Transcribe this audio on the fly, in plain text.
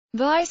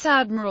Vice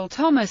Admiral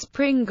Thomas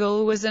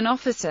Pringle was an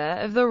officer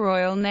of the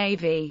Royal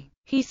Navy.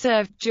 He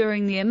served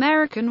during the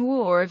American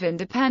War of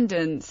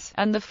Independence,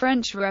 and the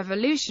French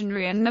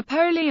Revolutionary and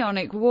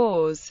Napoleonic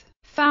Wars.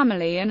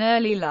 Family and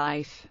early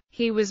life.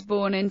 He was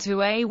born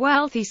into a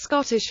wealthy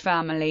Scottish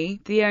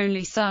family, the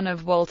only son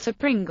of Walter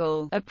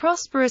Pringle, a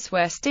prosperous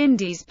West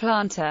Indies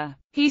planter.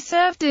 He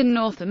served in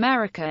North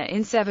America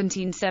in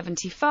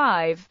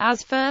 1775,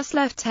 as first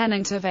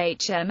lieutenant of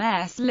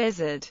HMS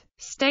Lizard.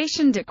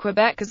 Stationed at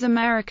Quebec as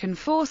American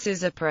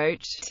forces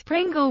approached,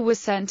 Pringle was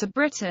sent to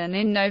Britain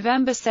in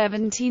November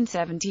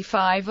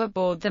 1775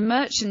 aboard the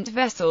merchant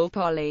vessel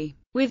Polly,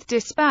 with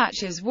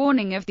dispatches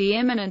warning of the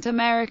imminent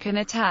American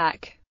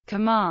attack.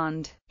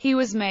 Command. He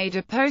was made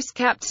a post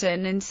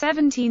captain in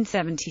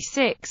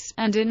 1776,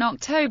 and in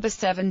October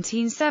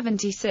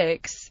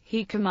 1776,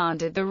 he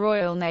commanded the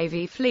Royal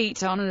Navy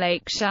fleet on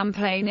Lake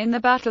Champlain in the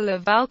Battle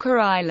of Valker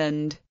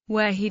Island,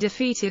 where he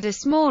defeated a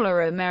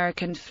smaller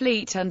American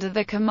fleet under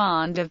the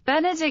command of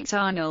Benedict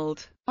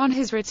Arnold. On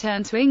his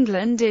return to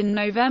England in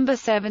November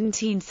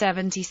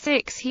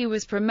 1776, he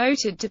was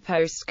promoted to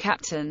post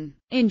captain.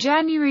 In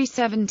January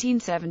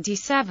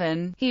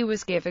 1777, he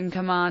was given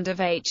command of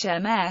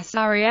HMS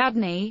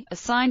Ariadne,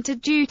 assigned to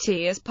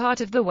duty as part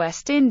of the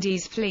West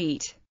Indies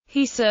Fleet.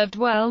 He served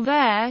well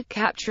there,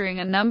 capturing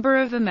a number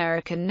of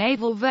American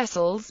naval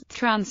vessels,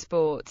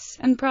 transports,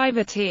 and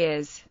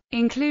privateers,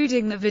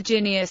 including the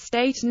Virginia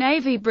State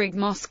Navy brig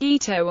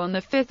Mosquito on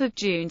 5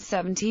 June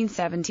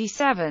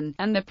 1777,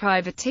 and the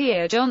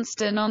privateer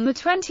Johnston on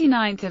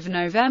 29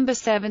 November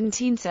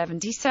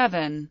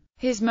 1777.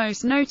 His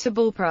most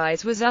notable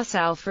prize was US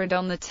Alfred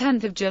on 10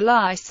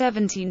 July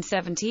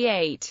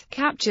 1778,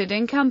 captured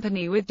in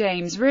company with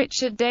James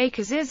Richard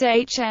Dacres's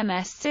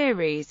HMS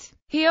Ceres.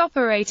 He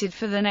operated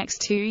for the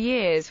next 2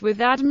 years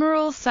with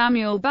Admiral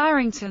Samuel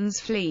Barrington's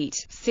fleet,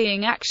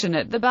 seeing action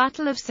at the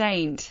Battle of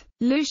St.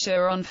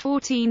 Lucia on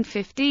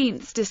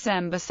 14–15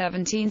 December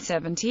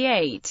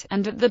 1778,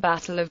 and at the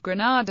Battle of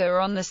Grenada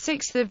on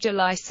 6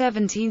 July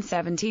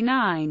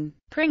 1779.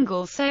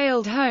 Pringle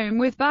sailed home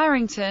with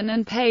Barrington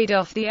and paid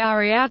off the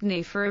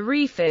Ariadne for a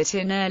refit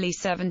in early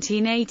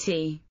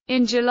 1780.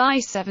 In July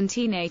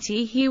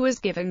 1780 he was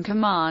given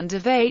command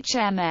of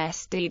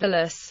HMS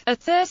Daedalus, a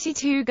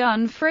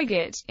 32-gun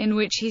frigate, in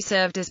which he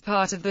served as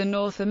part of the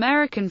North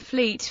American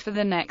fleet for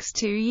the next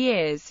 2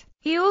 years.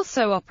 He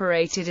also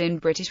operated in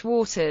British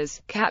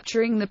waters,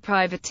 capturing the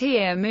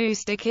privateer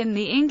Moosic in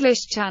the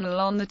English Channel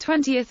on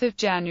 20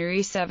 January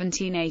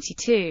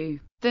 1782.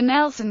 The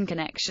Nelson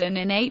Connection.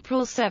 In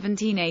April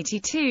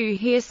 1782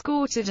 he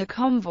escorted a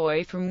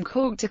convoy from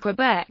Cork to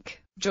Quebec.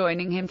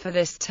 Joining him for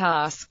this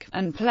task,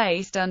 and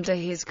placed under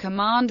his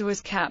command,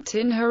 was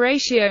Captain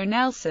Horatio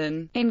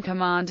Nelson, in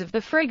command of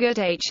the frigate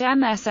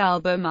HMS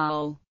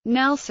Albemarle.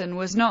 Nelson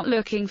was not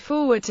looking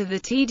forward to the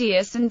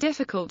tedious and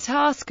difficult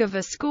task of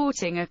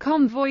escorting a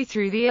convoy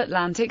through the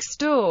Atlantic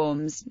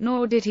storms,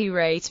 nor did he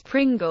rate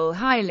Pringle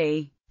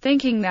highly,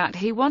 thinking that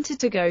he wanted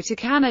to go to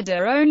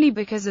Canada only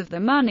because of the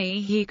money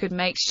he could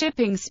make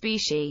shipping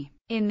specie.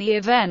 In the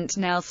event,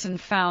 Nelson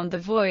found the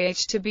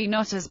voyage to be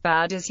not as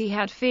bad as he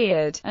had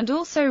feared, and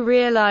also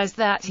realized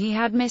that he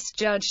had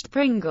misjudged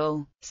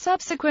Pringle,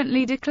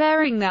 subsequently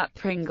declaring that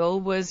Pringle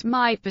was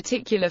 "my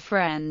particular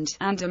friend,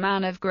 and a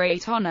man of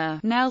great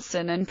honor."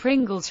 Nelson and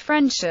Pringle's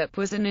friendship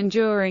was an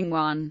enduring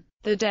one.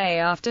 The day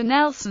after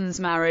Nelson's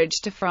marriage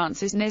to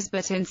Frances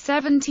Nisbet in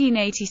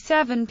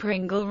 1787,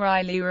 Pringle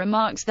wryly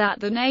remarked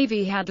that the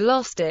Navy had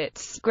lost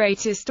its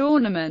greatest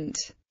ornament,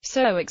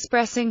 so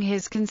expressing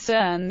his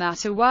concern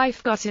that a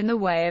wife got in the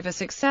way of a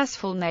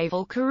successful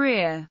naval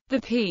career. The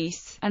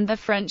peace, and the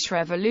French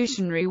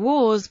Revolutionary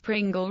Wars.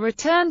 Pringle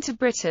returned to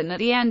Britain at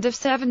the end of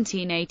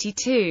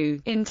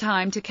 1782, in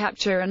time to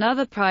capture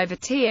another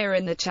privateer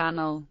in the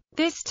Channel,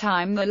 this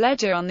time the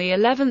Ledger, on the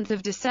 11th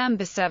of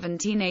December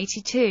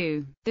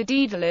 1782. The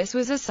Daedalus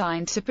was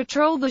assigned to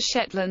patrol the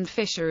Shetland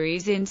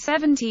fisheries in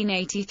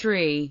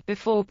 1783,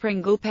 before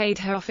Pringle paid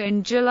her off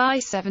in July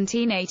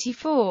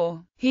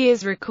 1784. He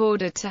is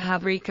recorded to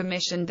have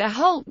recommissioned the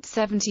hulked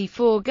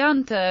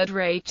 74-gun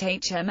third-rate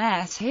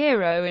HMS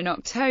Hero in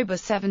October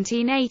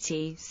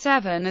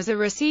 1787 as a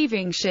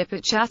receiving ship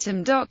at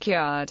Chatham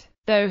Dockyard,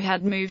 though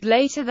had moved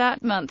later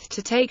that month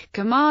to take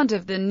command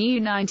of the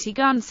new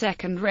 90-gun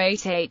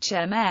second-rate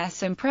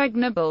HMS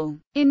Impregnable.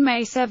 In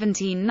May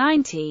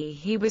 1790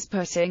 he was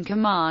put in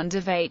command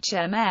of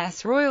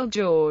HMS Royal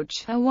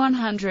George, a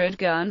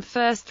 100-gun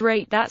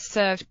first-rate that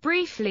served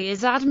briefly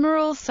as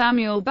Admiral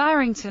Samuel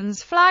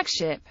Barrington's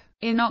flagship.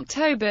 In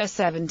October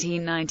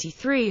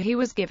 1793 he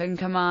was given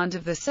command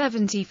of the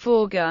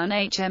 74-gun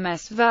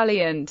HMS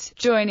Valiant,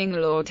 joining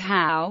Lord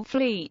Howe's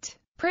fleet.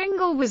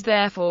 Pringle was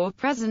therefore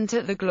present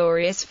at the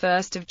glorious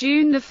 1st of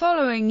June the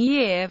following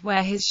year,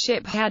 where his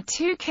ship had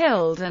 2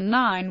 killed and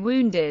 9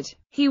 wounded.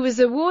 He He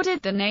was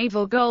awarded the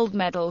Naval Gold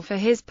Medal for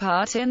his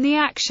part in the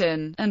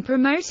action, and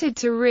promoted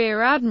to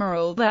Rear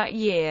Admiral that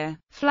year.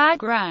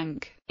 Flag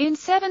rank. In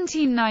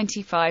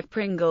 1795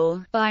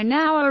 Pringle, by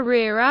now a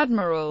Rear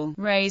Admiral,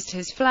 raised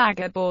his flag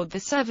aboard the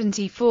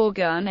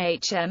 74-gun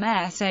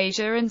HMS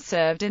Asia and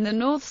served in the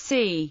North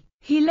Sea.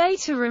 He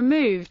later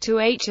removed to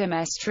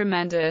HMS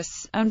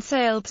Tremendous, and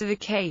sailed to the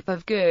Cape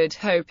of Good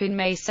Hope in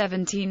May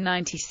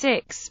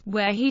 1796,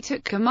 where he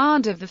took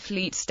command of the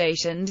fleet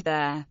stationed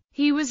there.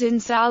 He was in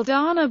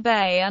Saldanha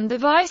Bay under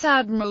Vice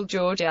Admiral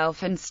George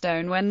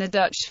Elphinstone when the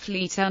Dutch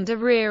fleet under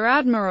Rear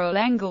Admiral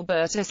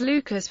Engelbertus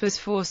Lucas was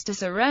forced to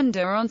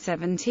surrender on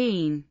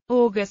 17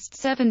 August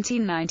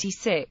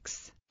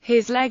 1796.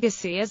 His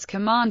legacy as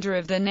commander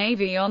of the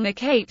Navy on the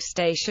Cape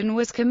Station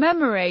was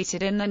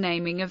commemorated in the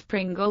naming of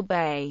Pringle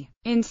Bay.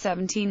 In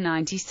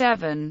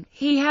 1797,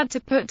 he had to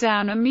put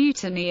down a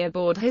mutiny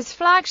aboard his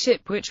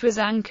flagship which was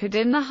anchored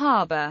in the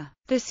harbour.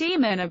 The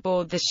seamen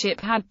aboard the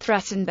ship had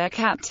threatened their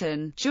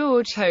captain,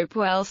 George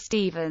Hopewell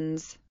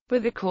Stevens,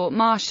 with a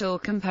court-martial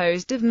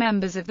composed of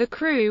members of the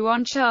crew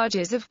on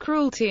charges of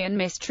cruelty and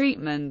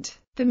mistreatment.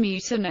 The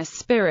mutinous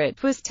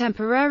spirit was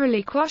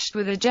temporarily quashed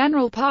with a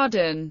general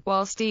pardon,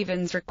 while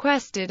Stevens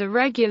requested a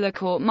regular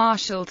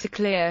court-martial to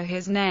clear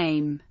his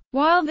name.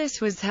 While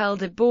this was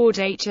held aboard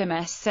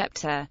HMS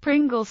Scepter,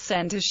 Pringle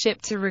sent a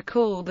ship to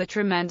recall the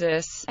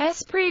Tremendous'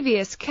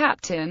 previous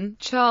captain,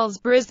 Charles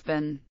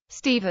Brisbane.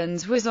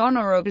 Stevens was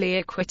honorably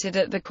acquitted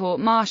at the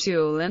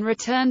court-martial and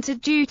returned to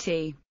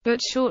duty,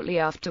 but shortly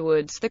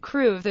afterwards the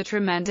crew of the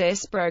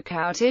Tremendous broke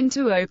out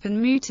into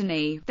open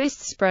mutiny, this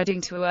spreading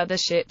to other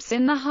ships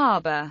in the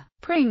harbour.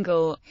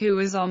 Pringle, who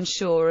was on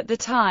shore at the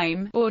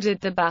time,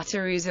 ordered the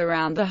batteries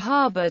around the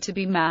harbour to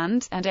be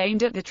manned, and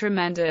aimed at the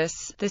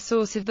Tremendous, the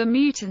source of the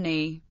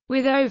mutiny.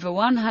 With over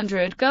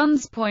 100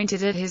 guns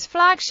pointed at his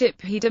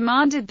flagship, he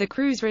demanded the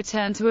crew's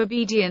return to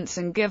obedience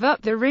and give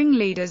up the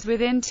ringleaders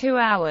within 2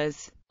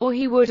 hours, or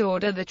he would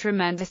order the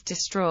Tremendous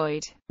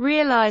destroyed.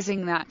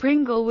 Realizing that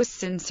Pringle was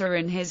sincere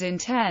in his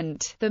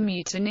intent, the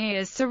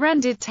mutineers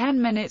surrendered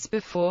 10 minutes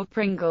before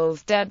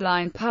Pringle's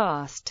deadline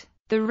passed.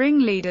 The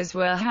ringleaders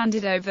were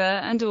handed over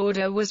and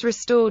order was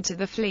restored to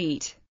the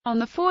fleet.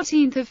 On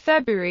 14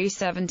 February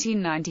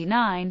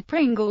 1799,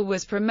 Pringle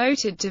was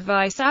promoted to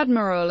Vice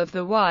Admiral of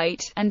the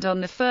White, and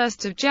on 1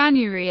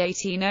 January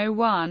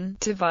 1801,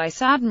 to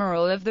Vice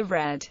Admiral of the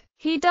Red.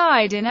 He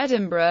died in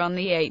Edinburgh on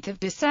 8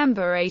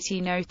 December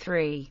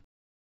 1803.